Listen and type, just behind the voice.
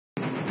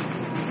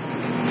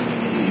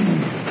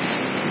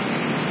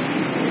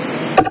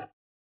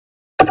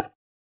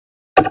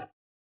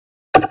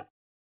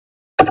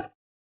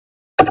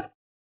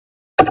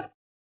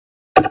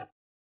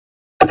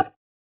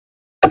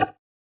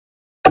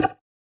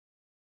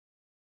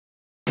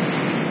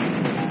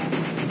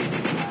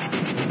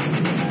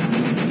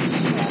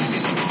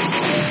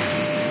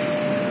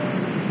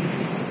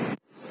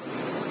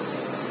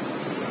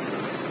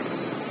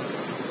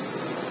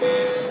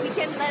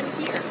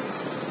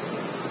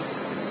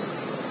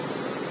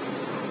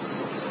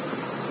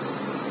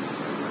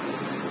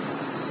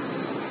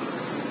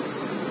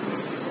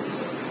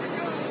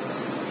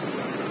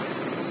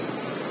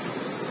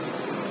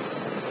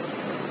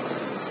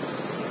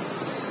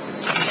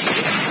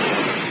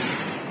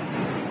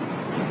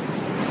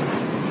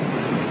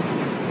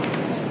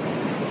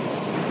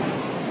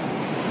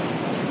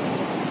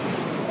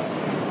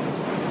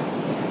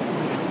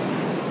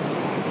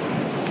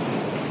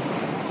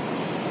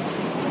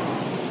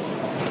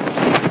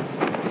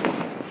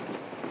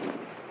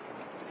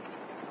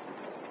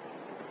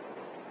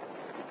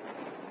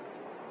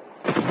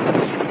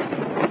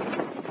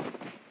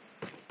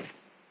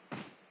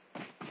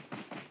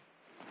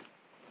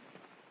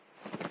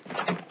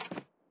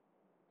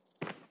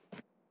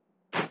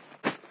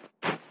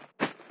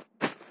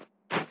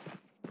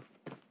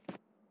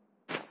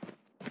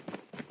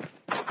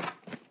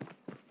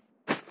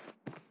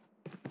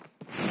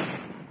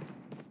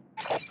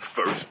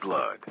First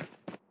blood.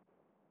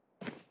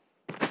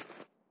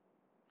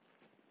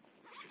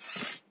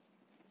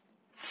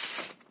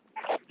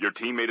 Your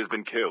teammate has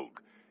been killed.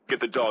 Get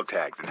the dog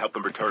tags and help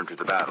them return to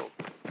the battle.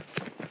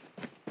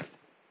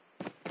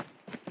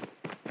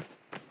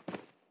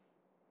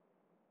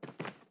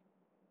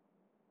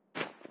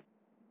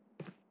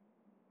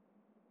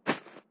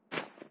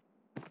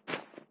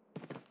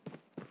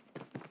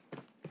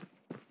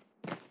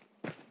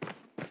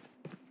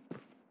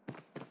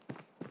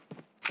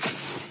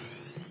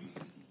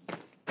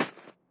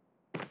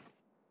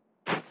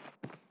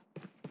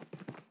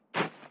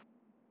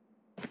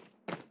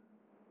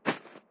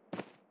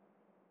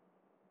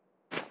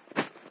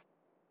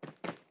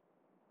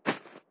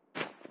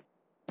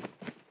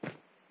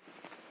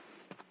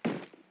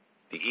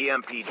 The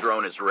EMP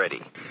drone is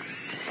ready.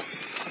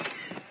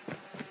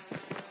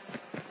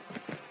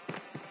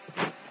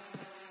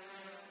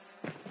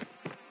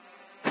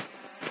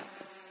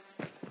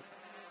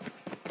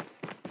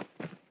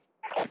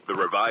 The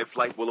revived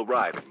flight will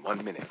arrive in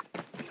 1 minute.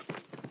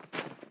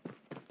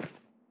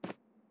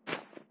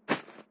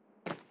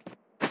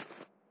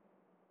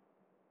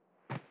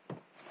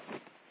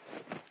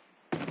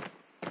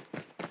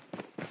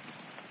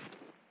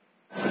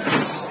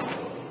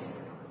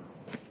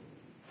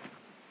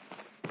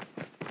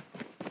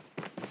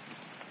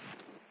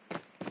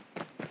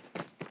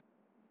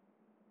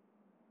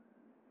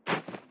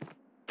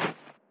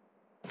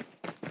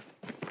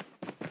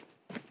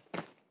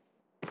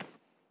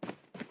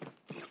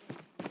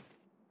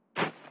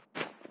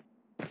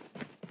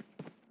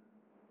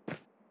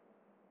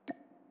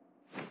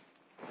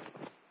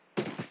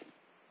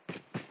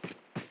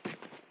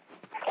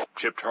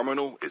 Chip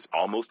terminal is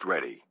almost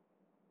ready.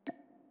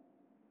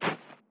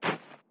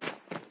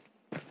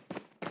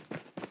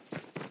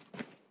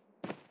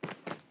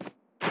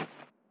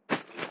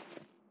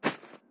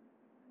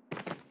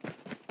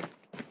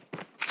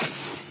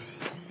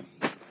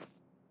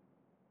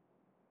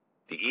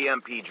 The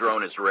EMP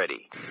drone is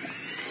ready.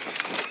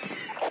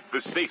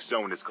 The safe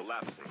zone is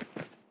collapsing.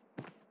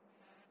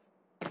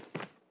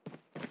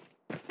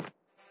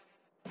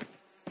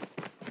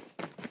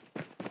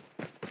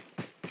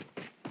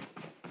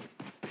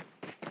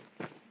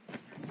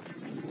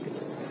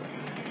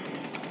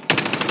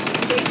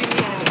 Engaging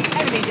the enemy.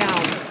 Enemy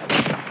down.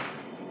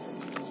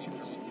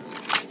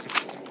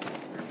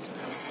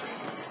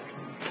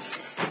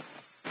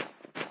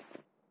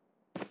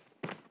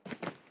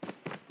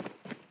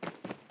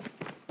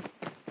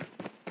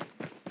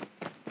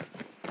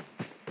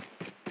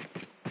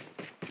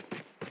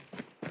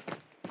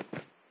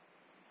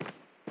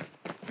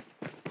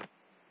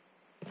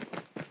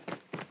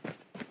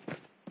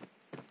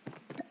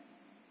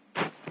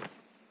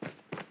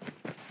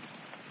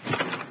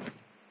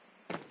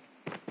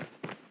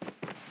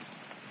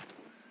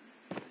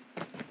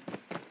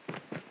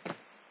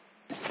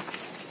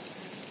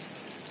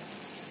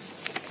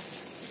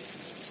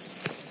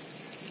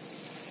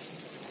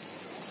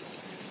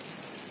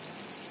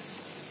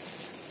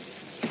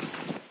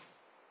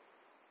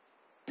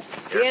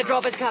 The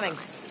airdrop is coming.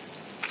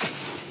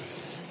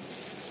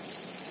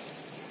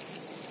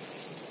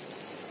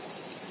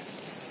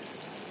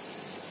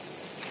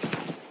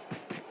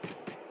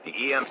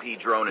 The EMP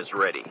drone is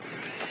ready.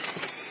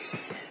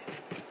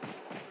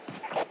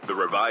 The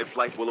revived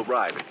flight will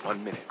arrive in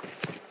 1 minute.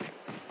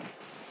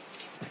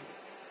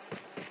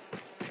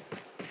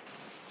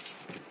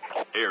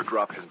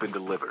 Airdrop has been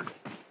delivered.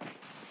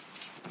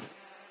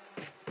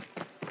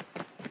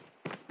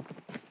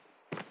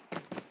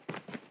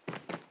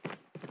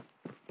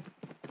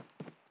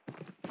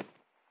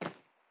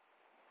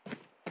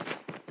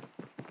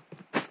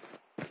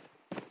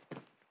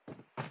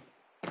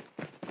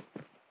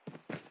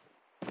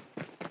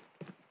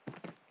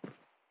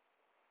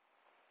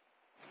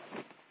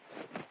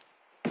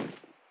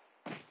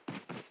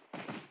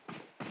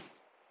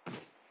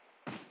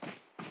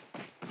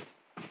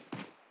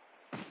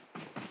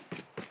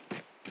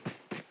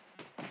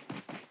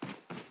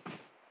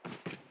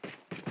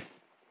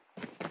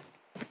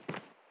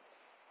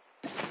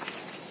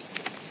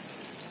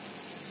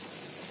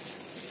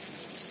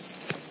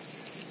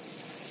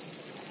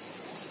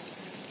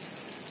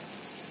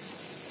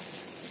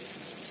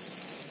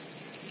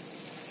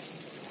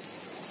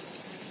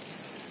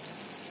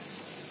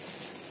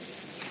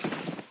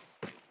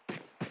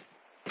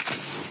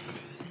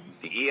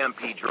 The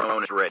EMP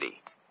drone is ready.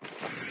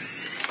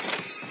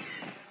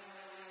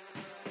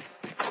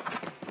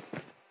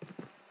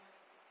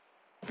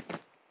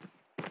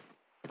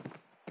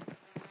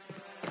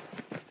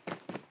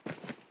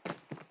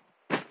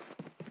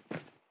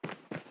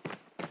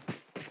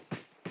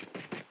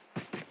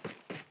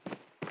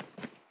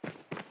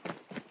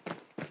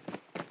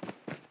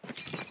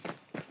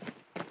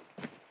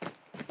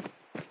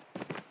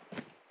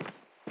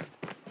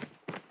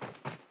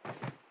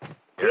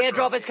 The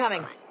airdrop is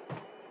coming.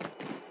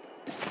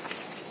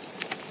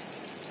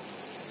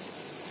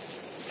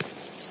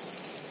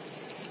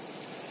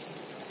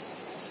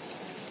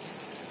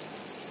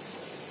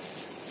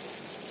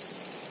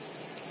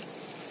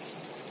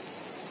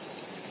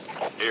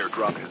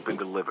 Airdrop has been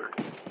delivered.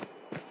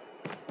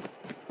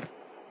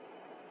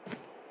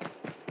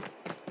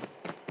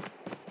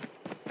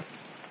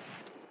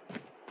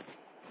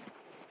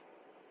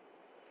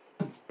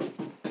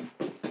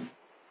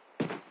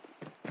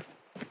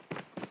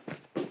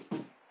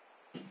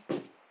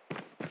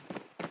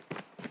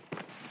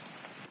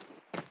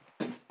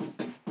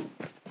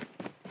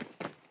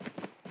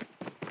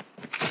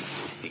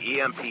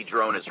 The EMP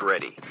drone is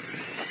ready.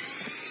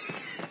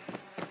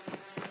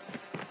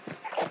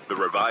 The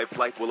revived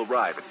flight will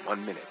arrive in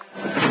 1 minute.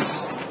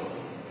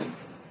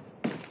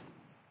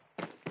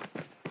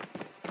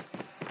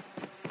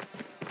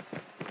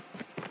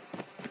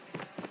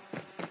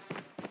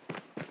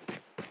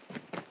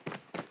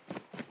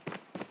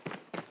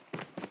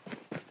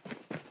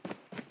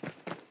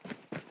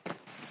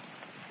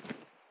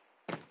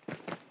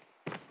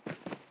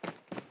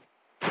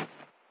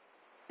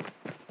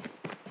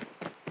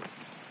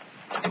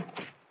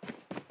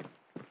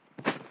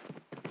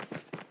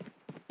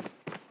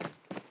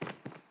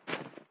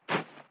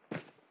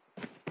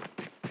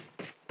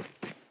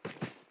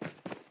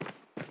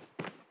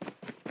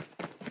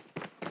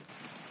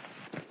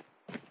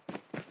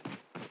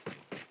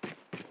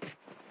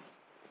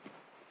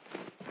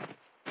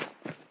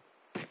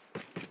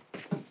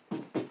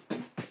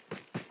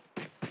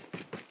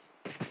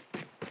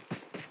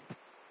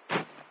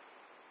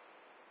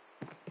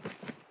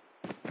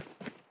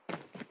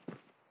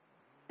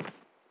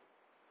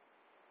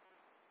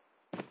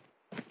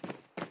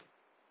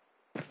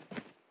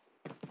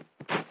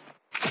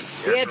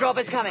 The airdrop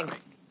is coming.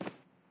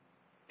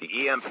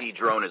 The EMP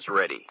drone is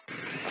ready.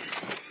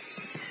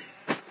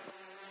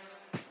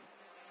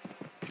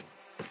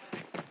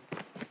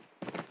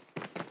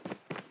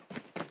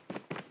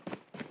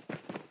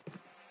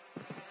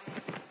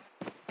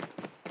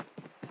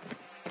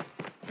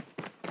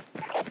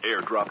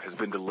 Airdrop has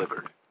been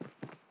delivered.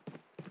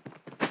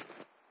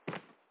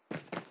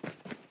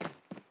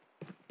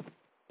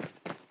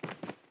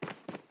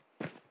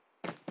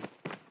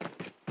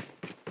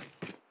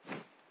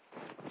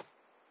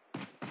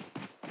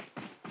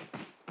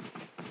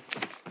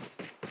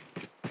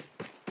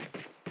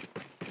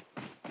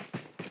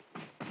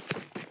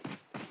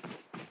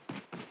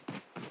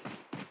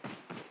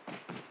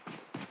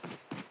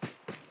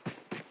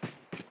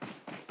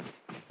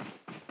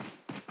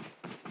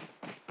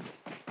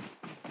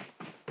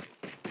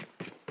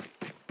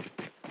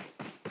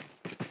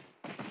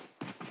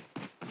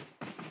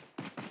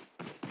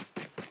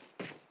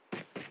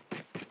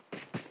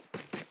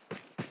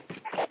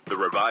 The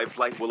revived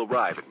flight will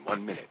arrive in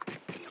 1 minute.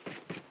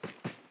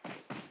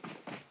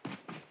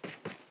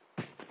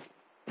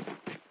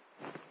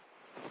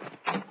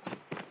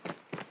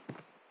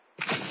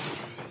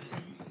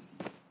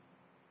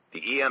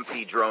 The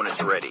EMP drone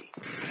is ready.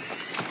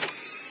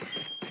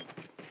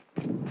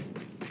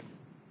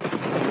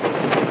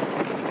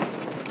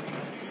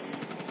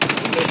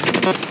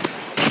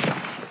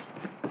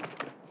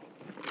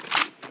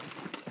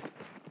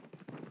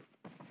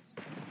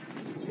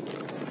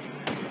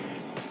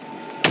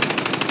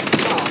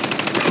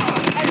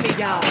 Enemy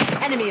down.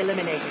 Enemy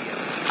eliminated.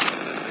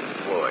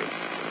 Deployed.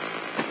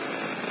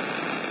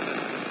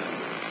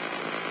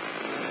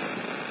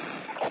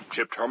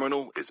 Chip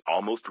terminal is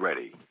almost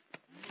ready.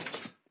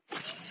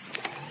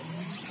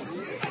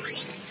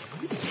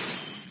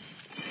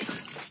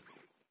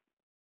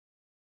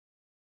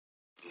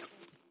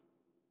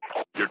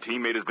 Your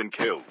teammate has been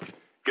killed.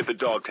 Get the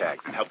dog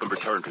tags and help them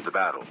return to the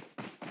battle.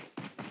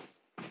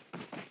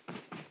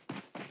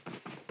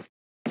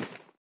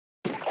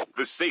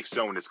 The safe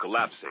zone is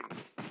collapsing.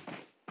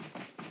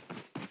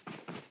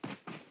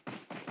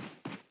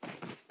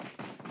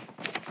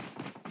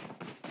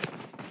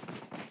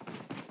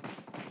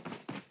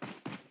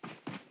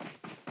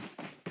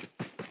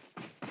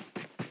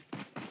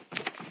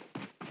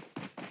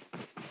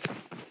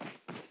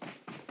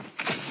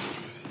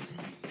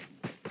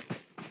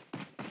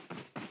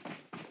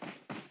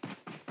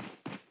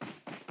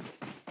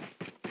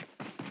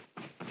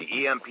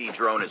 The EMP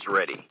drone is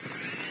ready.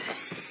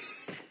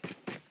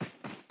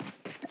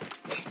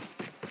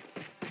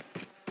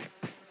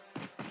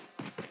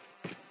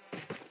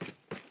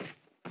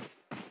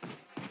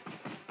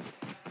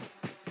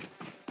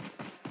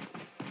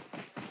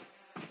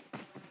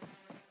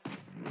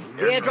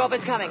 The airdrop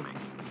is coming.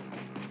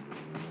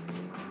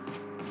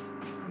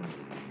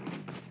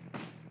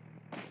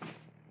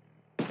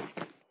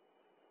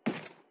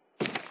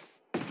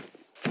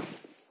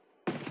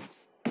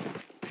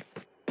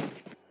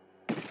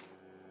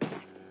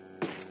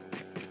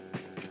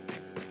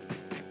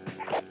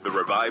 The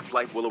revived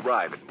flight will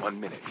arrive in 1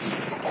 minute.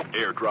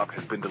 Airdrop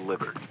has been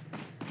delivered.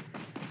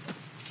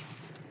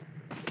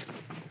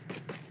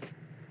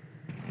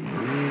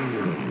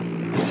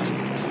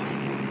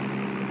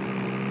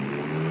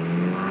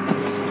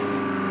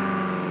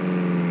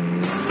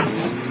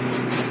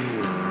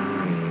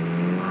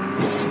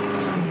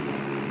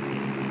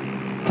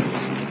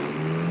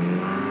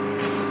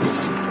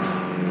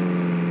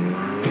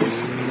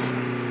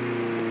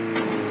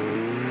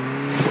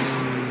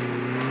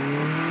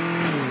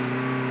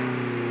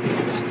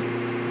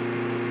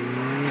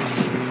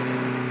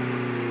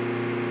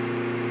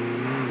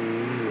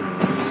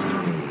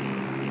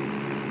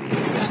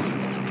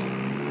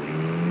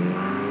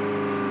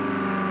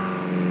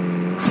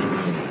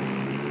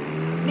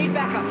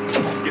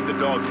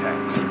 dog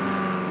tags.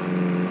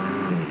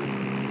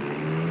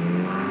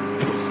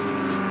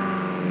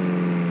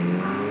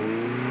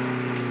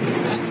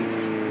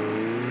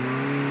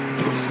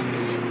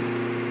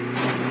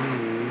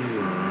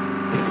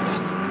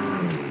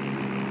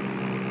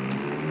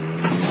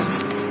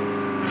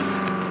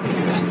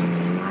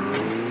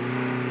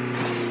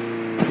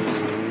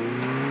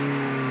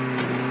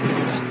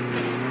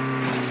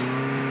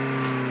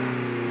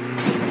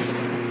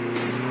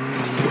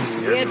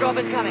 The airdrop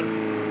is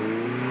coming.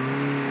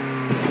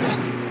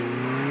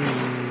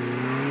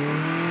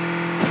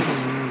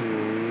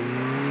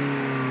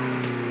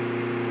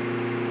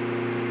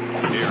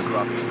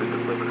 Airdrop is